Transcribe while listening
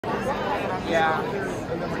Yeah.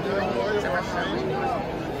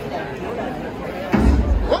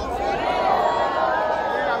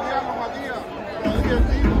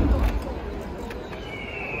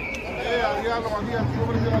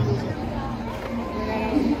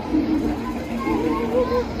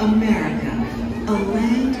 America, a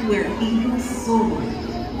land where eagles soar.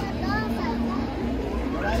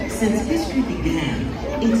 Since history began,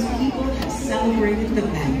 its people have celebrated the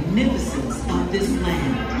magnificence of this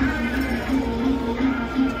land.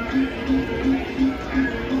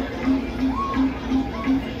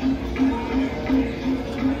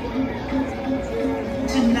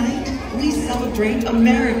 Tonight, we celebrate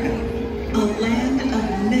America, a land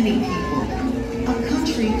of many people, a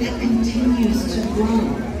country that continues to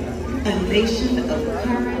grow, a nation of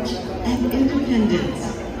courage and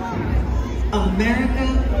independence.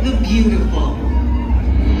 America the Beautiful.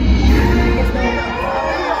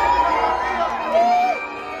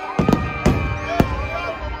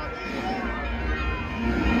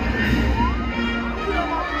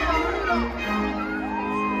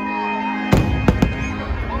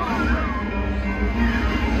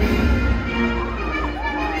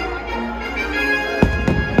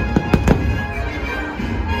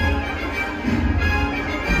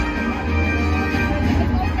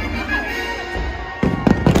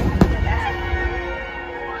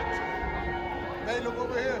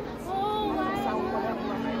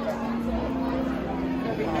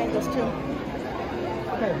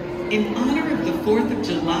 In honor of the 4th of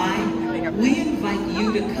July, we invite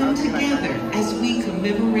you to come together as we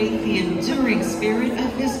commemorate the enduring spirit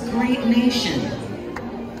of this great nation.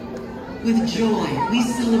 With joy, we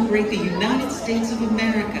celebrate the United States of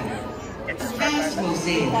America, a vast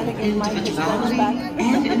mosaic of individuality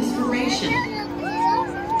and inspiration,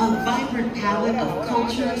 a vibrant palette of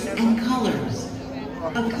cultures and colors,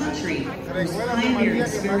 a country whose pioneering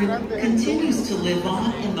spirit continues to live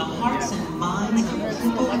on in the hearts and minds of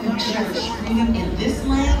people who cherish freedom in this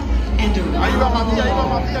land and around the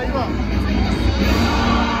world.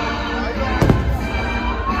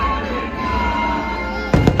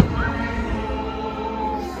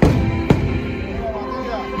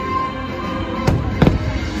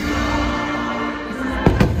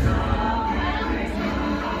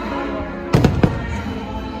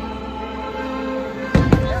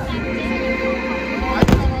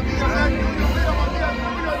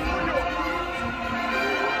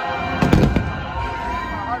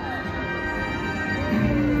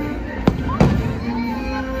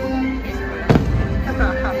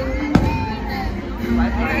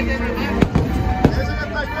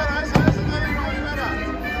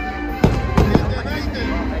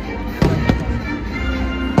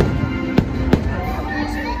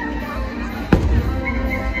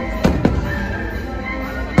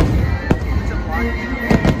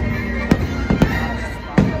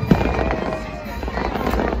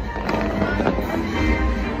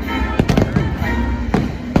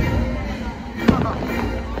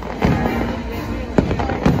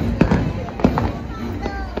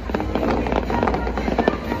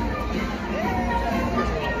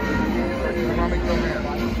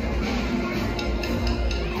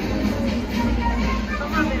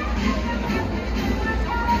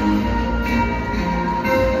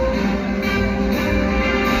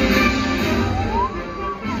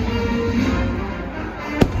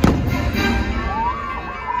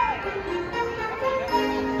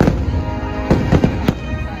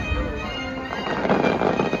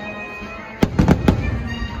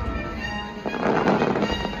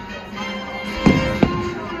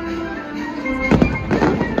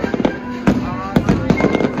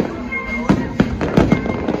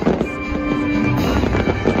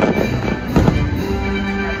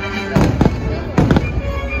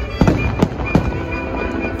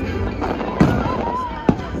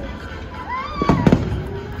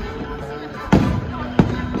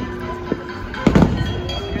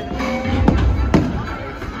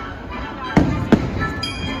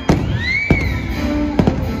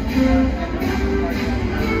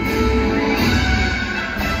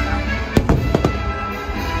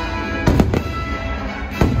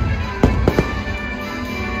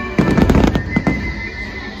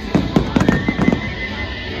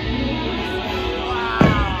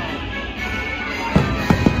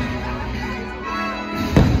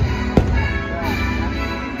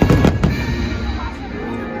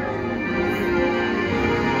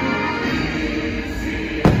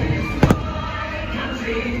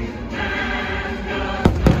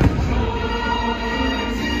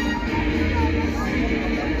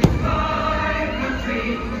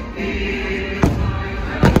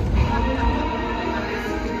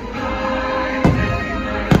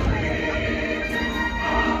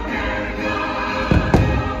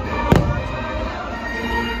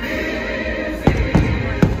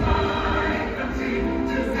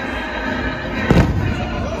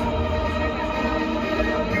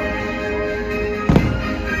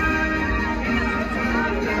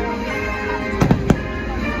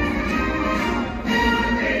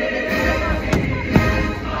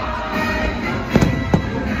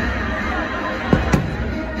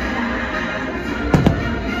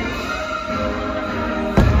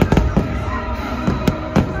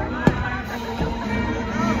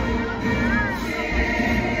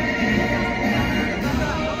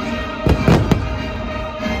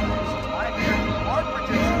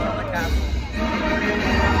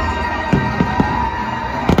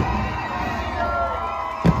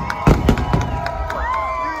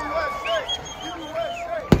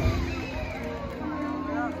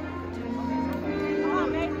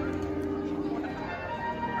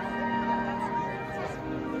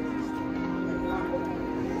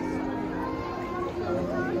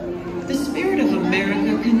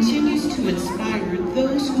 continues to inspire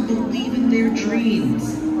those who believe in their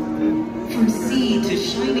dreams. From sea to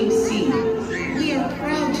shining sea, we are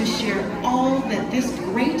proud to share all that this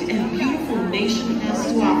great and beautiful nation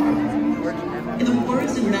has to offer. In the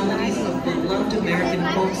words and melodies of beloved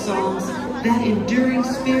American folk songs, that enduring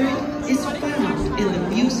spirit is found in the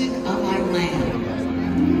music of our land.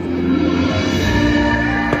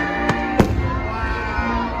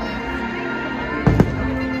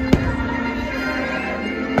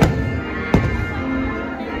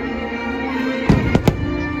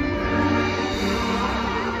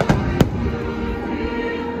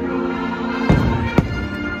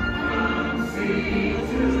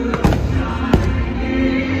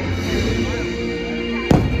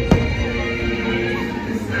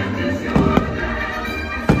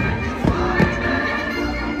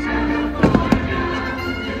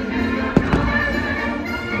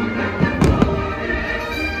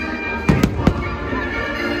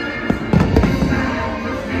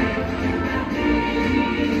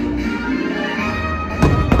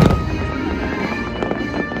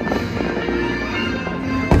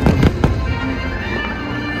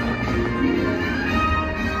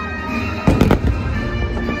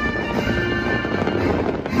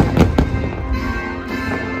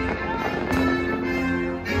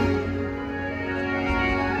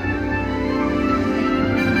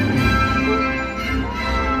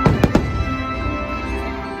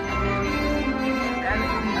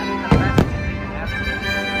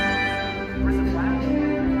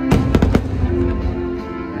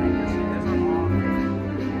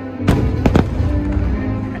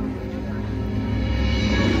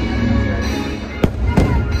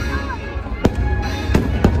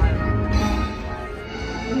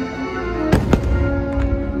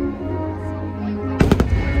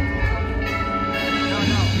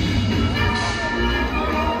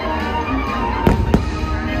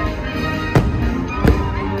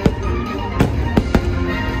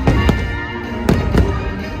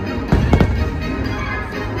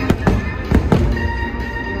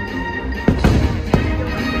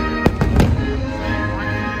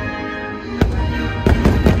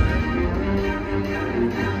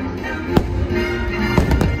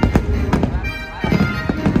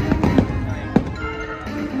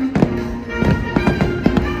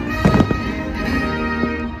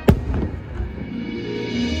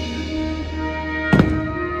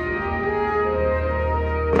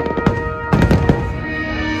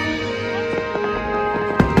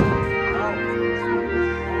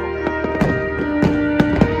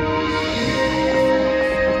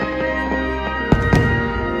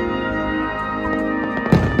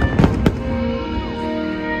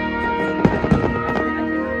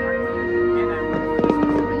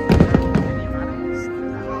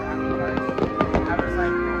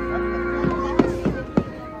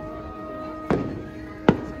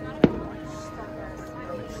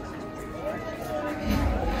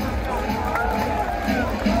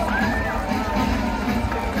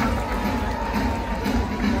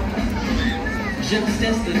 Just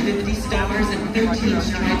as the 50 stars and 13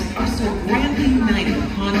 stripes are so grandly united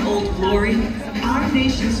upon Old Glory, our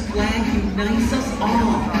nation's flag unites us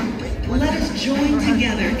all. Let us join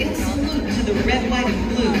together in salute to the red, white, and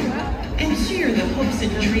blue, and cheer the hopes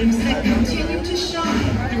and dreams that continue to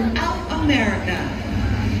shine throughout America.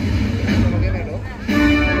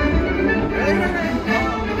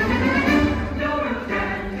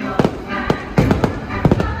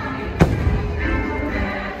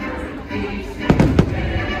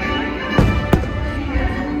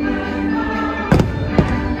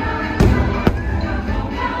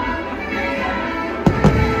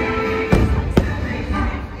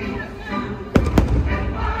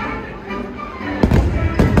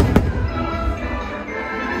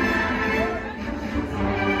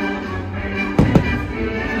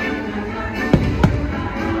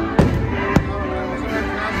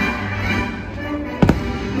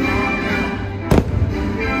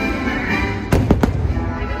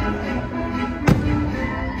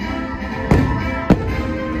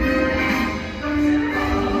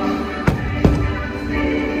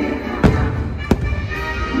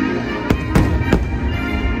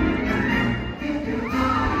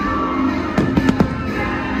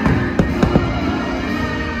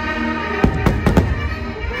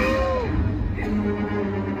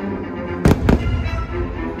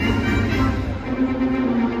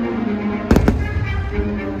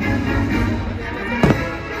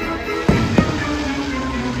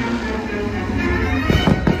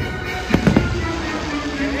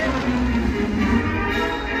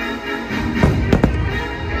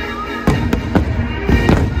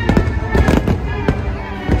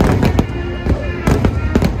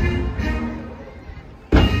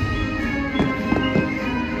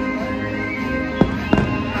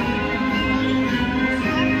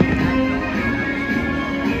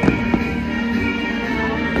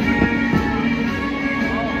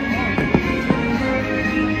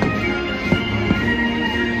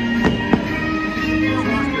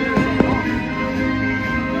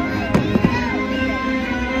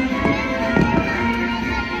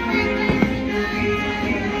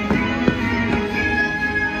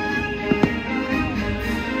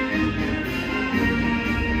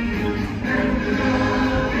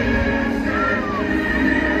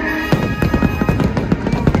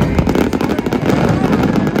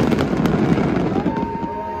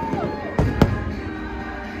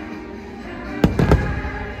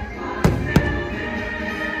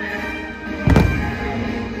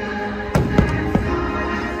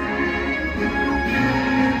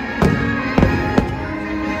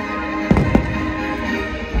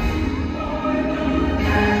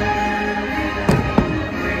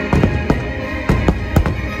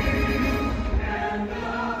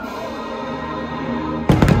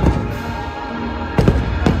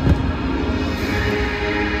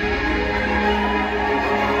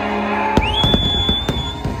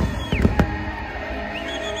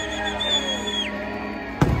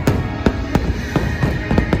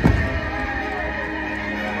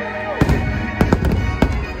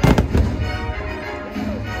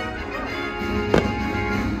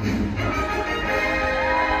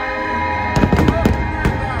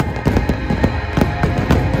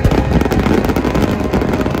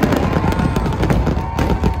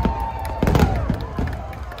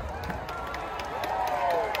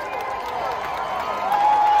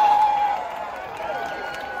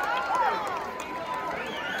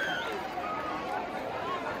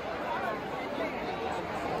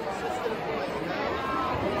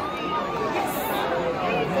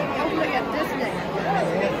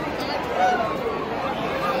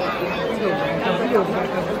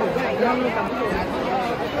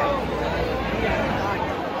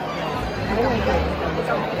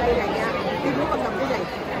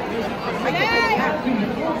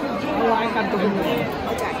 Anh cầm tụi mình.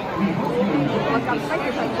 Ok. Mà cầm sách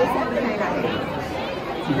thì phải xếp cái này lại.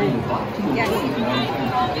 Yes.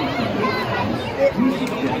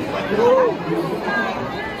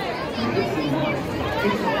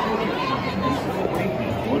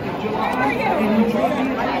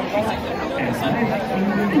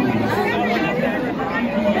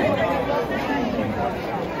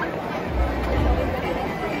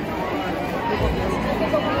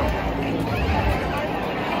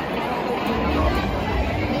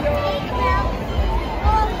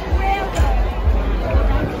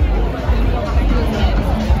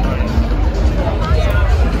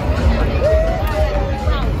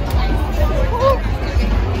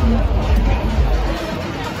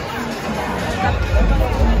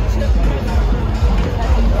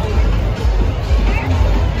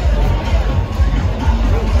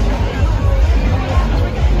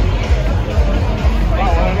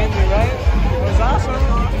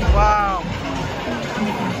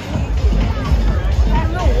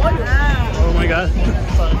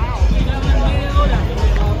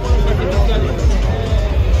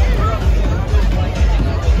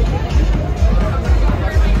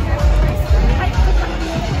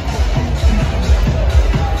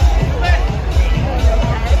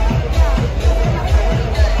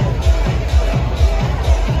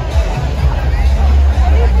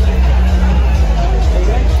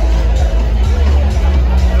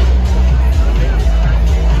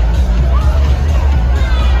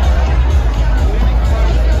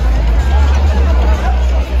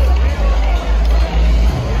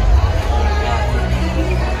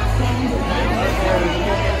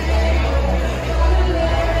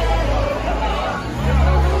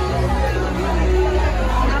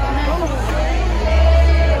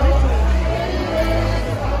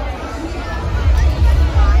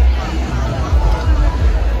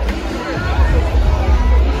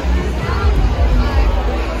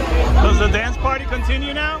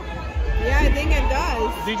 Continue now? Yeah, I think it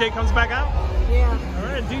does. DJ comes back out? Yeah. All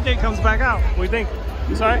right, DJ comes back out. What do you think?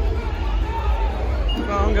 Sorry?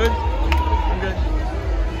 No, I'm good. I'm good.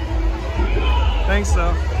 Thanks,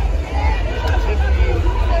 though.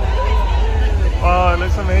 Oh, it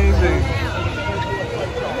looks amazing.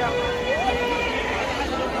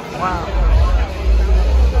 Wow.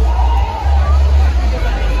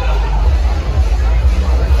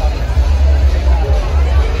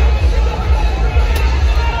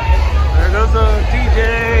 There's a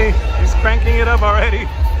DJ. He's cranking it up already.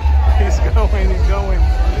 He's going, he's going.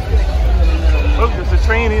 Oh, there's a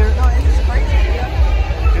train here.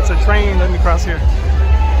 It's a train. Let me cross here.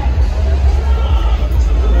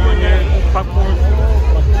 Popcorn.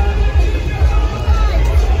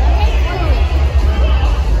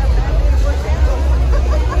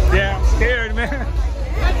 Yeah, I'm scared, man.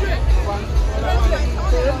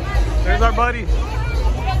 There's our buddy.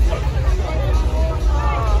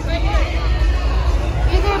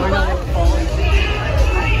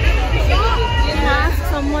 Ask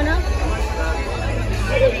someone else.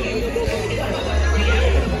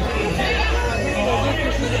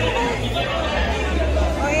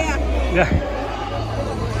 Oh yeah. Yeah.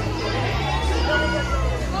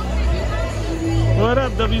 What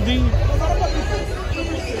up, WD?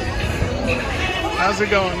 How's it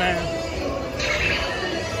going, man?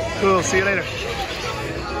 Cool. See you later.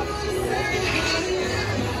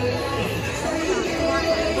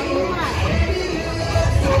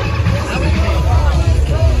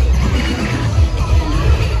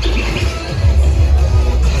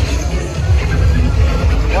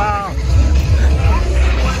 Wow.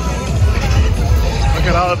 Look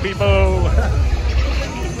at all the people.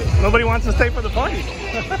 Nobody wants to stay for the party.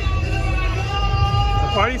 The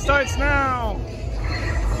party starts now.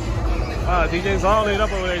 Wow, DJ's all lit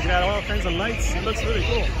up over there. He's got all kinds of lights. It looks really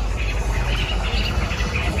cool.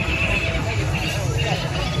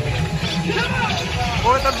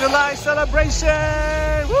 Fourth of July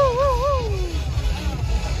celebration! Woo, woo, woo!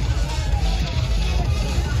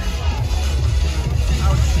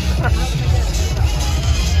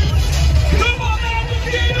 Come on,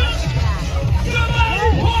 Magic! Come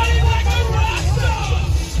on, party like a Rasta!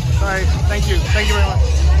 Sorry, thank you. Thank you very much.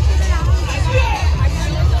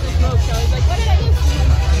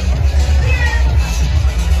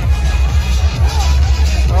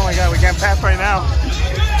 Oh my God, we can't pass right now.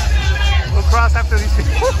 We'll cross after these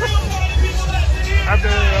people. After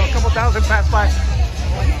a couple thousand pass by.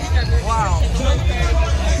 Wow.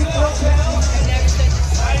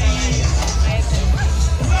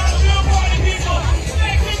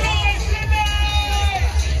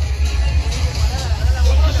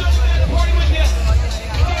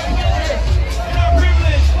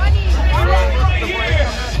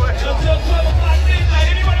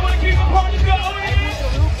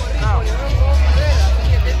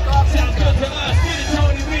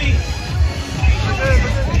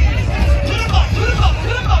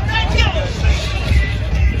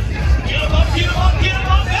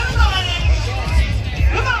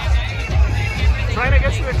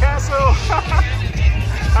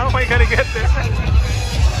 I gotta get there.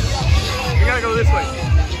 We gotta go this way.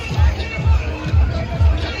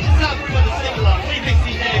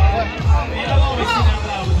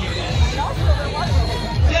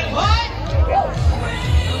 What?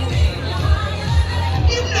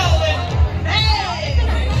 You know it. Hey!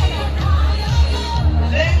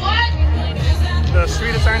 Say what? The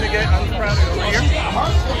street is starting to get uncrowded over here.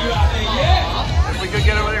 If we could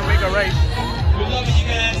get over there and make a right. We're loving you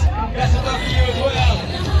guys. Got some love for you as well.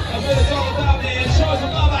 That's what it's all about, man. Show us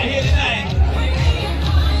some love out here tonight.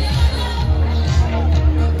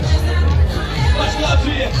 Much love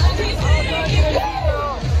to you.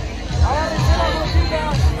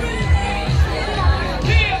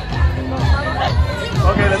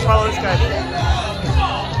 Okay, let's follow this guy.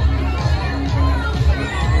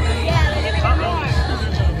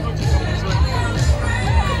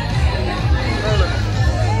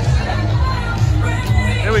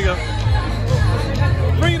 Here we go.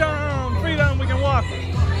 Freedom! Freedom! We can walk.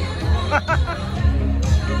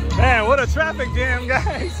 Man, what a traffic jam,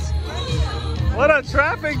 guys. What a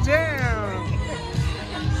traffic jam.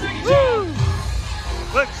 Woo!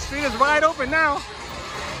 Look, the street is wide open now.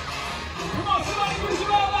 Come on, somebody put some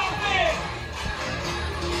love out there.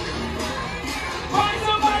 Find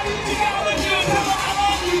somebody that you got with you. Tell them I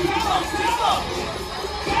love you. Tell them.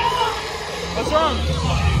 Tell them. What's wrong?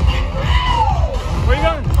 Where you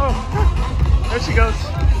going? Oh, there she goes.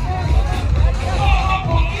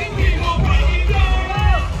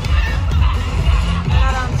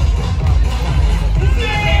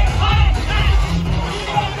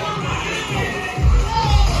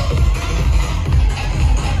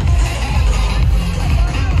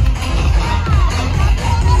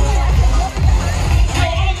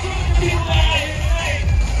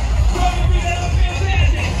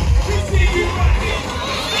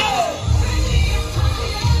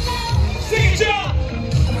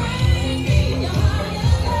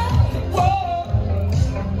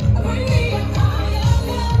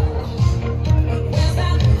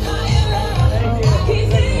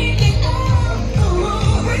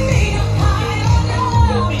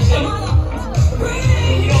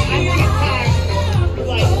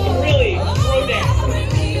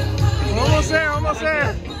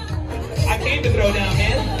 I came to throw down,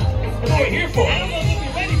 man. That's what we're here for. I don't know if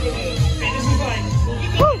you're ready for this. Man, this is like,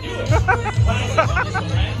 well, you got to do it. This one,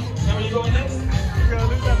 right? Remember you going next?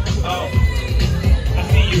 Oh. I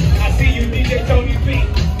see you. I see you, DJ Tony B.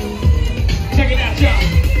 Check it out, y'all.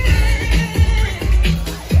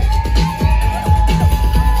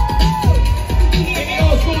 Any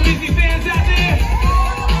old school Disney fans out there?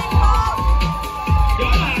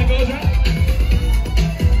 Y'all know how it goes, right?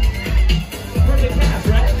 Perfect pass,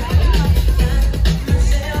 right?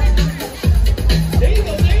 There you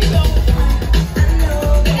go, there you go.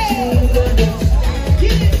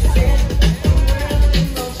 Get it.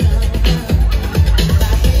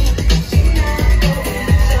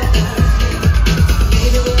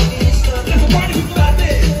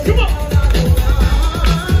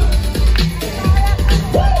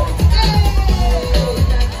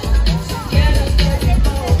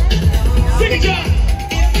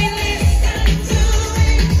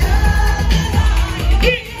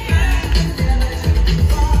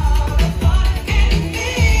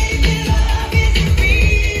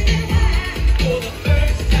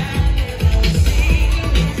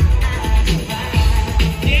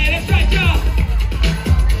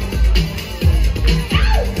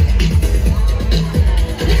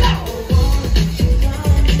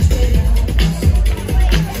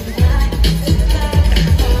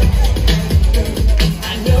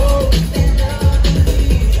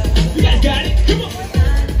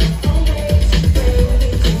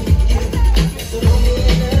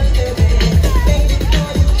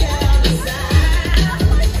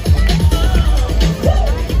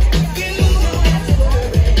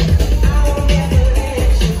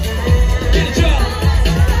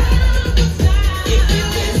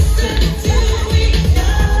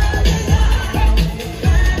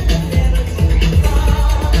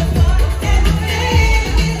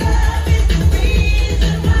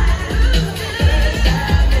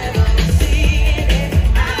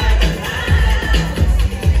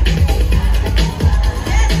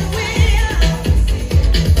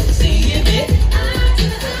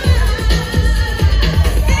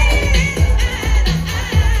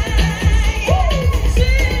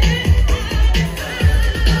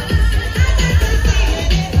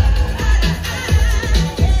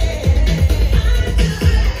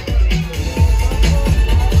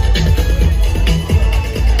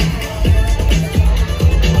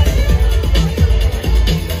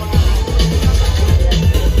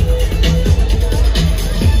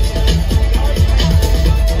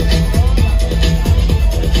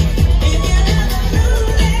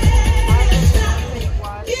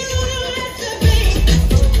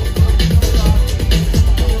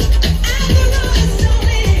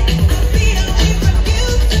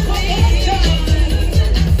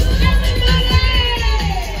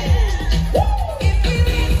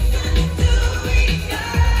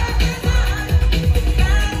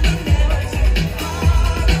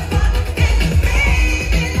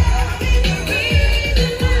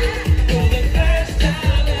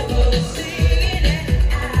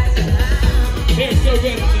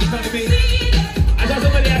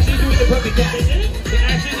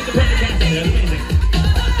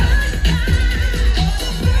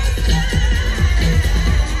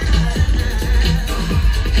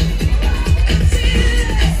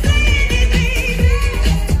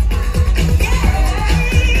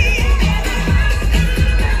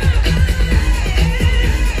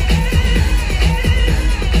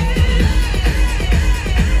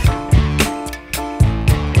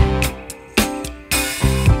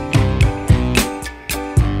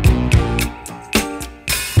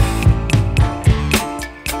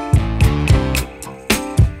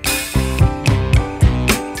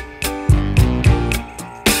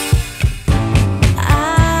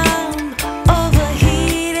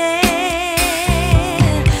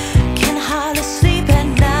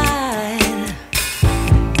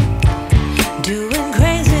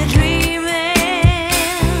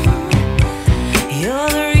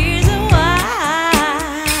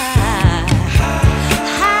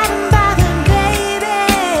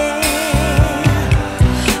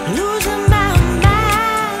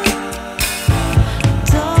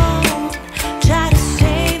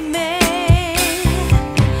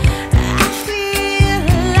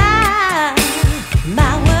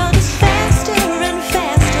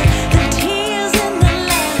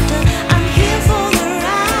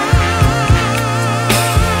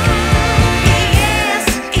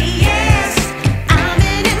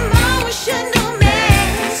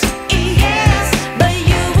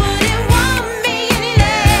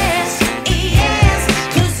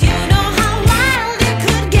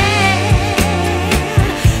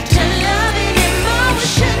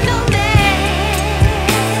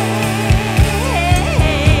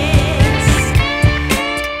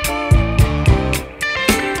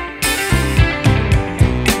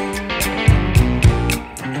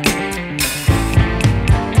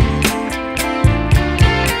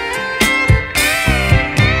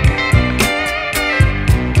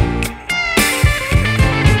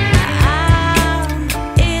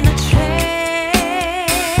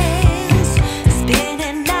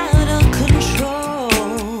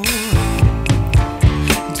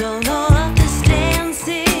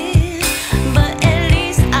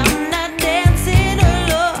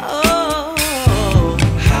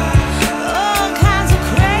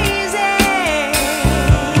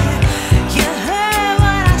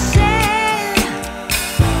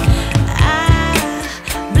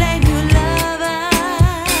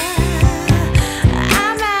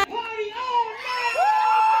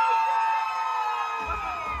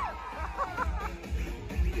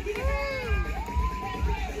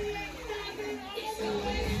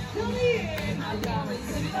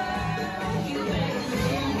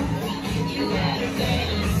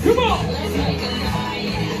 Come on.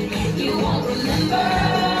 You won't remember,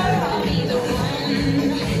 I'll be the one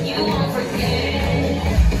you won't forget.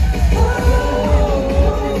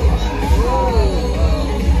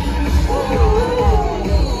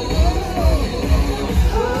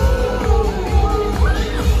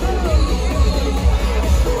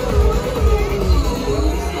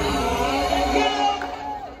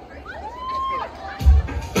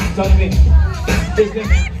 Talk to me. Listen,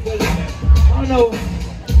 I don't know.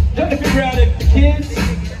 Trying to figure out if the kids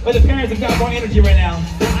or the parents have got more energy right now.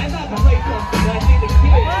 I thought the play something, but I think the kids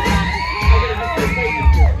are going to play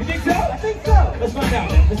something. You think so? I think so. Let's find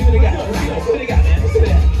out, man. Let's see what they got. Let's see what they got, man. Let's see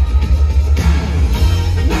that.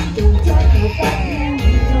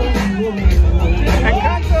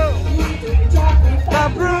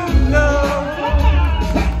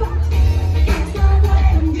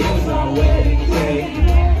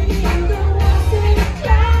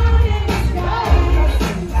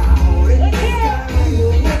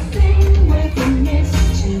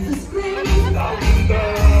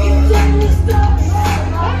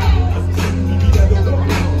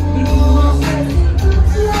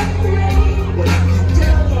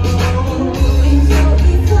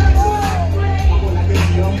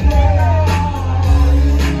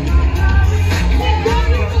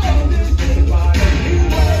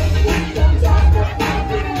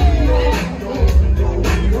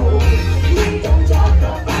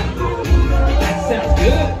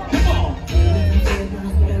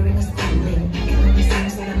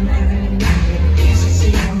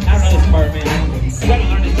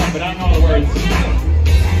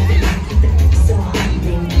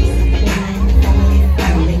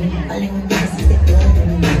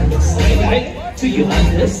 Do you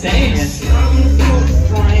understand?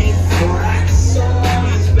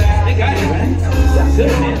 They got it, right? Sounds good,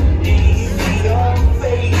 man.